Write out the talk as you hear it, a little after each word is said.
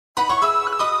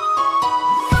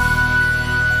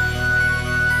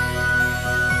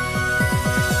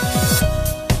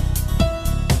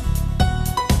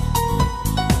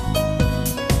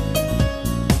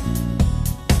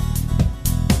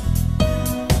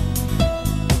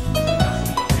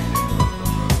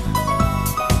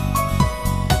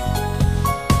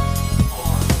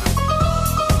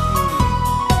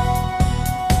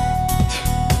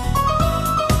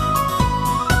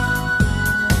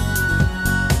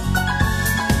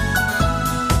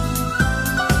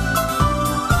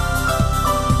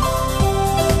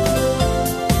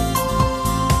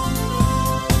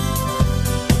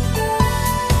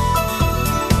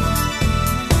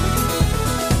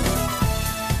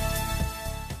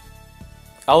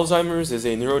Alzheimer's is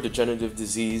a neurodegenerative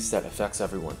disease that affects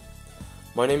everyone.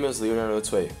 My name is Leonardo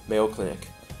Tsui, Mayo Clinic,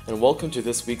 and welcome to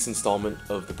this week's installment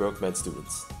of the Broke Med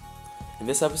Students. In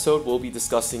this episode, we'll be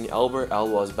discussing Albert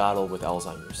Alois's battle with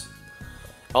Alzheimer's.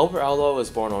 Albert Alois was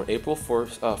born on April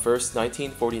 1st,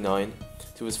 1949,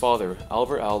 to his father,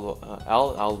 Albert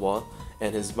Al Alois,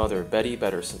 and his mother, Betty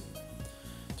Betterson.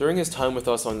 During his time with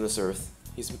us on this earth,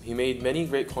 he made many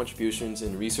great contributions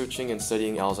in researching and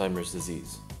studying Alzheimer's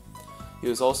disease. He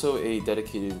was also a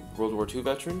dedicated World War II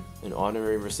veteran, an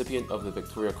honorary recipient of the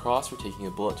Victoria Cross for taking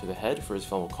a bullet to the head for his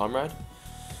fellow comrade,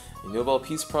 a Nobel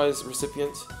Peace Prize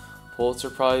recipient, Pulitzer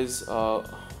Prize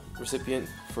recipient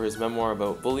for his memoir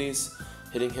about bullies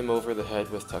hitting him over the head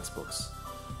with textbooks,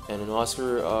 and an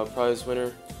Oscar Prize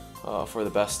winner for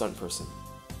the best stunt person.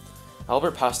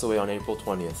 Albert passed away on April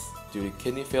 20th due to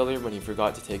kidney failure when he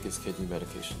forgot to take his kidney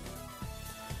medication.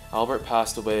 Albert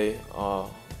passed away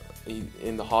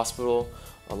in the hospital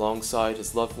alongside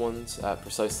his loved ones at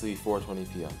precisely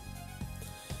 4:20 p.m.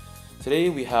 Today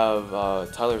we have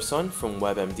Tyler Sun from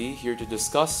WebMD here to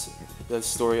discuss the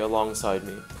story alongside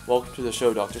me. Welcome to the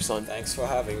show, Dr. Sun. Thanks for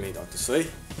having me, Dr. Sui.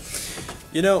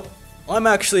 You know, I'm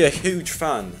actually a huge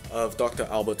fan of Dr.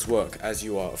 Albert's work, as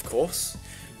you are, of course.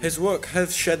 His work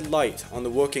has shed light on the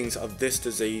workings of this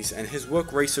disease, and his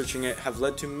work researching it have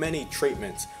led to many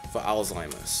treatments for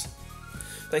Alzheimer's.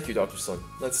 Thank you, Dr. Sun.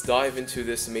 Let's dive into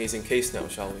this amazing case now,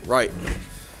 shall we? Right.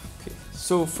 Okay.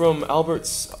 So from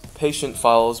Albert's patient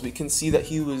files, we can see that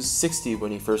he was 60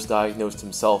 when he first diagnosed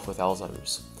himself with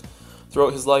Alzheimer's.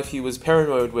 Throughout his life, he was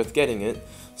paranoid with getting it,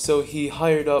 so he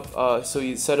wired up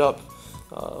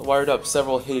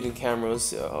several hidden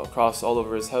cameras across all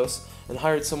over his house and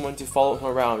hired someone to follow him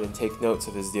around and take notes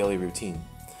of his daily routine.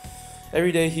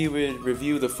 Every day he would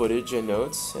review the footage and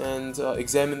notes and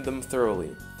examine them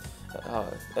thoroughly,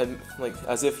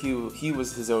 as if he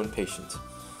was his own patient.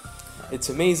 It's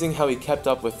amazing how he kept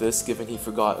up with this, given he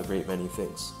forgot a great many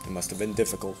things. It must have been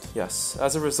difficult. Yes,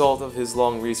 as a result of his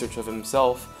long research of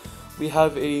himself, we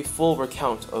have a full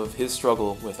recount of his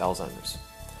struggle with Alzheimer's.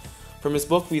 From his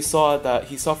book, we saw that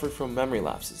he suffered from memory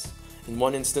lapses. In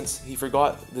one instance, he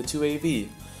forgot the 2ab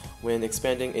when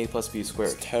expanding a plus b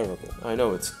squared. It's terrible. I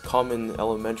know, it's a common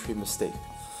elementary mistake.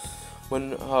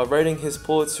 When writing his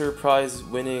Pulitzer Prize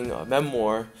winning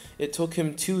memoir, it took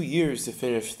him 2 years to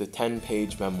finish the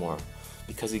 10-page memoir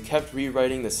because he kept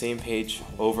rewriting the same page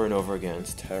over and over again.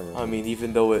 It's terrible. I mean,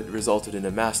 even though it resulted in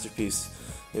a masterpiece,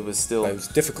 it was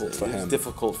difficult for him. It was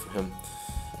difficult for him.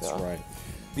 That's right.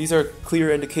 These are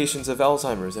clear indications of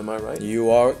Alzheimer's, am I right? You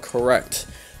are correct.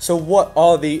 So what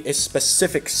are the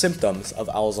specific symptoms of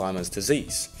Alzheimer's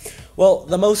disease? Well,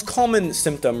 the most common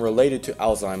symptom related to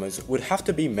Alzheimer's would have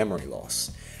to be memory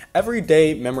loss.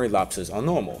 Everyday memory lapses are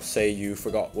normal. Say you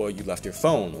forgot where you left your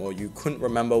phone, or you couldn't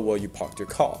remember where you parked your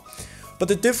car. But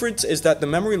the difference is that the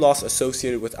memory loss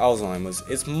associated with Alzheimer's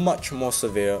is much more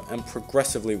severe and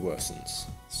progressively worsens.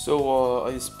 So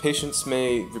his patients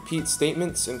may repeat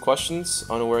statements and questions,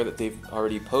 unaware that they've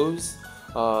already posed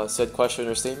said question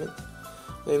or statement.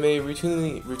 They may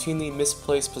routinely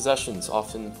misplace possessions,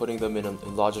 often putting them in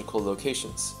illogical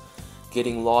locations,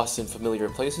 getting lost in familiar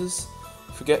places,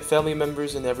 forget family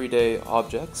members and everyday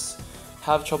objects,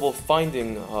 have trouble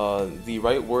finding the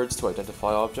right words to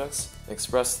identify objects,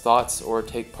 express thoughts, or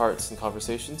take part in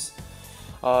conversations.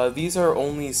 These are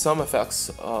only some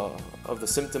effects of the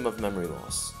symptom of memory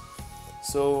loss.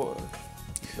 So,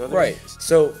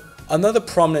 Another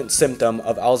prominent symptom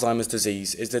of Alzheimer's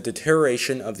disease is the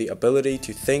deterioration of the ability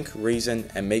to think, reason,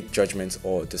 and make judgments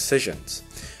or decisions.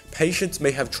 Patients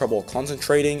may have trouble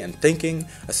concentrating and thinking,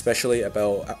 especially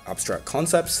about abstract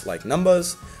concepts like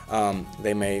numbers.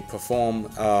 They may performing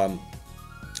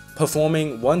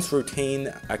once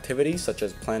routine activities such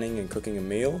as planning and cooking a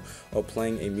meal or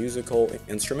playing a musical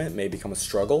instrument may become a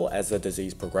struggle as the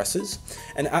disease progresses.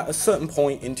 And at a certain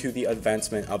point into the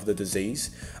advancement of the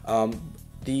disease,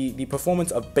 the performance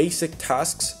of basic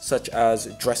tasks such as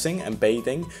dressing and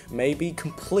bathing may be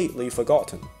completely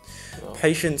forgotten. Wow.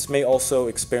 Patients may also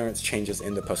experience changes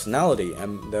in their personality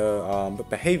and their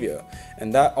behavior,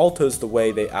 and that alters the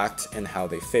way they act and how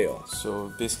they feel.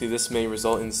 So basically this may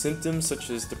result in symptoms such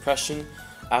as depression,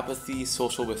 apathy,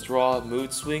 social withdrawal,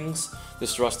 mood swings,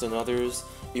 distrust in others,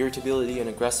 irritability and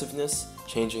aggressiveness,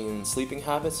 changing in sleeping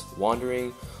habits,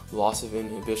 wandering, loss of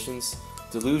inhibitions,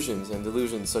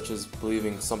 delusions such as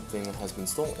believing something has been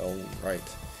stolen. Oh, right.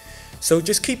 So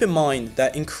just keep in mind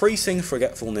that increasing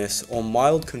forgetfulness or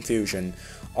mild confusion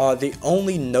are the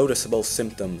only noticeable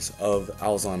symptoms of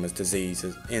Alzheimer's disease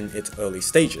in its early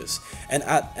stages,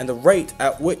 and the rate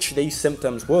at which these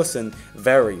symptoms worsen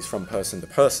varies from person to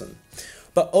person.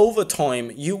 But over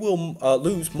time, you will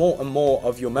lose more and more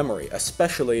of your memory,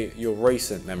 especially your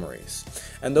recent memories.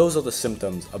 And those are the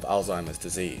symptoms of Alzheimer's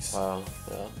disease. Wow,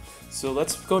 yeah. So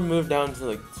let's go and move down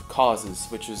to causes,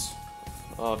 which is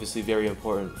obviously very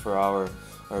important for our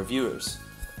viewers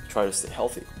to try to stay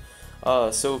healthy.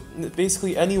 So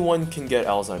basically anyone can get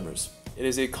Alzheimer's. It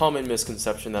is a common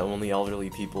misconception that only elderly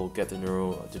people get the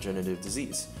neurodegenerative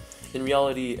disease. In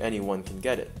reality, anyone can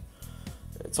get it.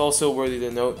 It's also worthy to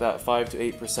note that 5 to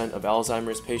 8% of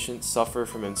Alzheimer's patients suffer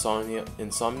from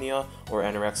insomnia or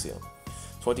anorexia.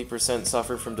 20%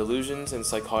 suffer from delusions and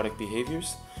psychotic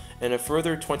behaviors, and a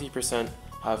further 20%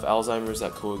 have Alzheimer's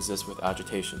that coexist with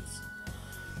agitations.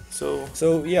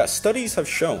 So yeah, studies have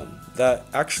shown that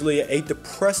actually a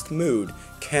depressed mood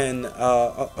can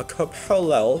occur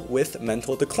parallel with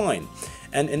mental decline.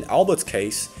 And in Albert's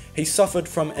case, he suffered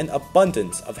from an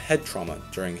abundance of head trauma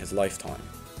during his lifetime.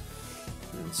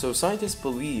 So scientists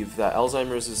believe that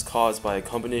Alzheimer's is caused by a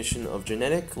combination of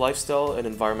genetic, lifestyle, and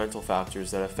environmental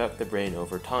factors that affect the brain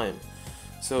over time.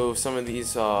 So some of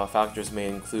these factors may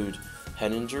include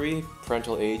head injury,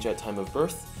 parental age at time of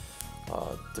birth,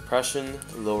 depression,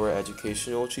 lower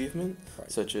educational achievement,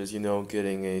 such as,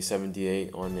 getting a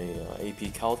 78 on a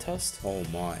AP Cal test. Oh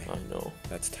my. I know.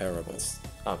 That's terrible. That's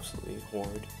absolutely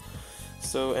horrid.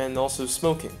 So, and also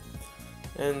smoking.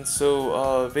 And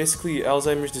so, basically,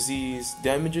 Alzheimer's disease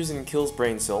damages and kills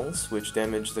brain cells, which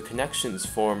damage the connections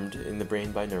formed in the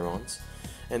brain by neurons,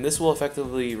 and this will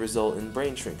effectively result in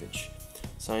brain shrinkage.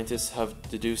 Scientists have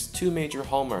deduced two major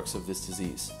hallmarks of this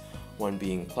disease, one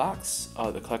being plaques,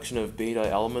 the collection of beta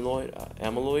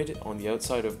amyloid on the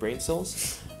outside of brain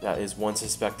cells, that is one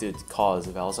suspected cause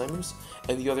of Alzheimer's,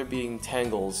 and the other being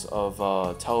tangles of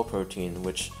tau protein,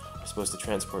 which are supposed to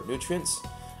transport nutrients.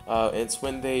 It's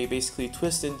when they basically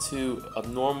twist into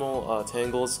abnormal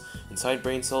tangles inside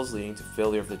brain cells, leading to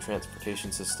failure of the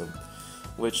transportation system,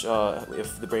 which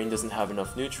if the brain doesn't have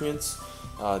enough nutrients,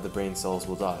 the brain cells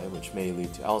will die, which may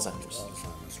lead to Alzheimer's.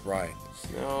 Alzheimer's, right.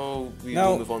 Now we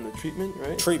will move on to treatment,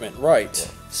 right? Treatment, right.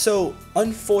 Yeah. So,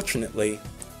 unfortunately,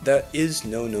 there is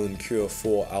no known cure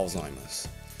for Alzheimer's.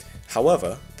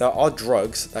 However, there are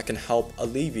drugs that can help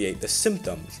alleviate the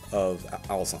symptoms of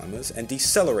Alzheimer's and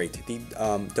decelerate the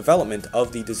development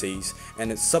of the disease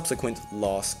and its subsequent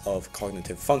loss of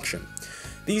cognitive function.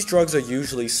 These drugs are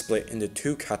usually split into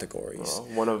two categories.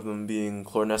 One of them being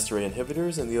cholinesterase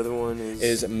inhibitors, and the other one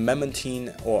is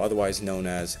memantine, or otherwise known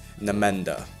as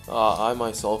Namenda. I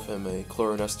myself am a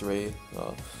cholinesterase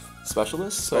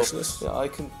specialist, so yeah, I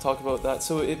can talk about that.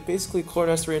 So it basically,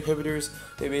 cholinesterase inhibitors,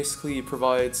 they basically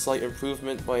provide slight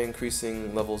improvement by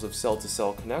increasing levels of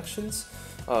cell-to-cell connections,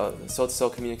 cell-to-cell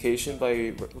communication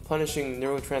by replenishing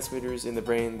neurotransmitters in the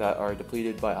brain that are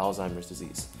depleted by Alzheimer's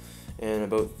disease.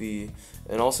 And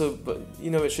also,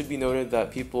 it should be noted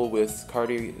that people with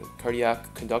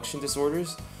cardiac conduction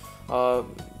disorders,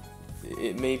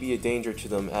 it may be a danger to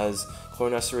them, as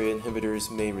cholinesterase inhibitors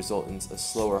may result in a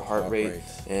slower heart rate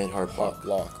and heart block.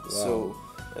 Wow. So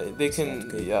they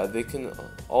can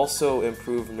also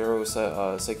improve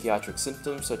neuropsychiatric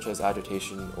symptoms such as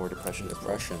agitation or depression.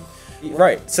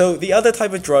 Right. So the other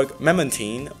type of drug,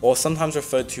 memantine, or sometimes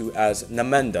referred to as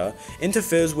Namenda,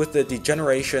 interferes with the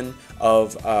degeneration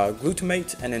of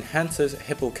glutamate and enhances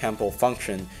hippocampal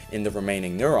function in the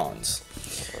remaining neurons.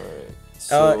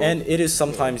 And it is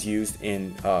sometimes used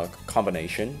in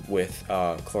combination with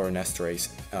cholinesterase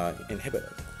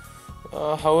inhibitor.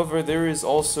 However, there is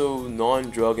also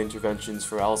non-drug interventions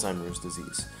for Alzheimer's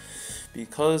disease.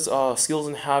 Because skills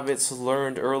and habits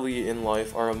learned early in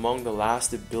life are among the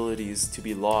last abilities to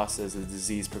be lost as the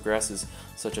disease progresses,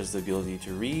 such as the ability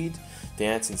to read,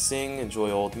 dance and sing,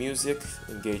 enjoy old music,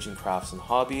 engage in crafts and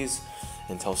hobbies,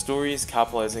 and tell stories.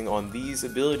 Capitalizing on these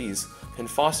abilities can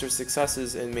foster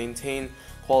successes and maintain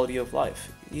quality of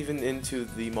life, even into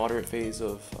the moderate phase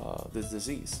of the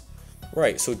disease.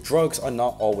 Right, so drugs are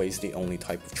not always the only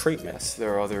type of treatment. Yes,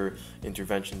 there are other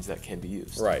interventions that can be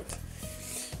used. Right.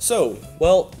 So,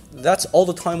 well, that's all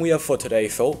the time we have for today,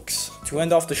 folks. To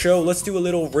end off the show, let's do a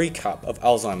little recap of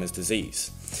Alzheimer's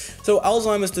disease. So,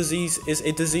 Alzheimer's disease is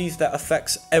a disease that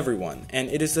affects everyone, and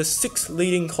it is the 6th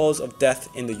leading cause of death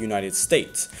in the United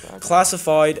States.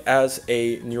 Classified as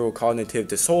a neurocognitive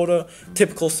disorder,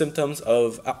 typical symptoms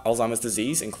of Alzheimer's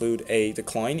disease include a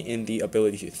decline in the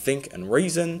ability to think and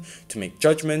reason, to make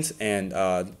judgments and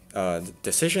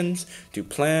decisions, to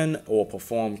plan or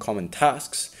perform common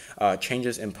tasks,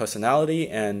 changes in personality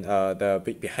and the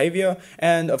behavior,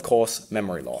 and of course,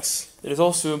 memory loss. It is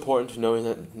also important to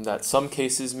know that some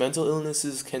cases, mental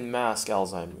illnesses can mask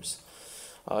Alzheimer's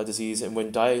disease,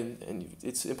 and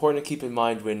it's important to keep in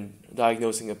mind when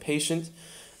diagnosing a patient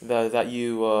that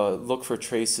you look for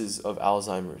traces of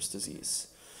Alzheimer's disease.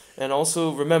 And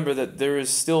also remember that there is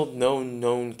still no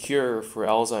known cure for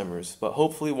Alzheimer's, but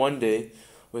hopefully one day,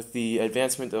 with the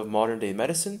advancement of modern day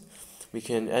medicine, we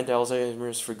can end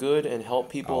Alzheimer's for good and help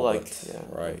people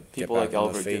people like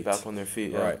Albert get back on their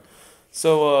feet. Yeah. Right.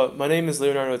 So my name is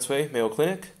Leonardo Tway, Mayo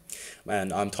Clinic.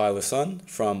 And I'm Tyler Sun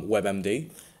from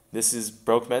WebMD. This is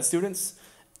Broke Med Students,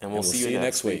 and we'll see you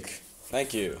next week.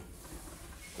 Thank you.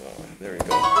 There we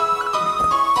go.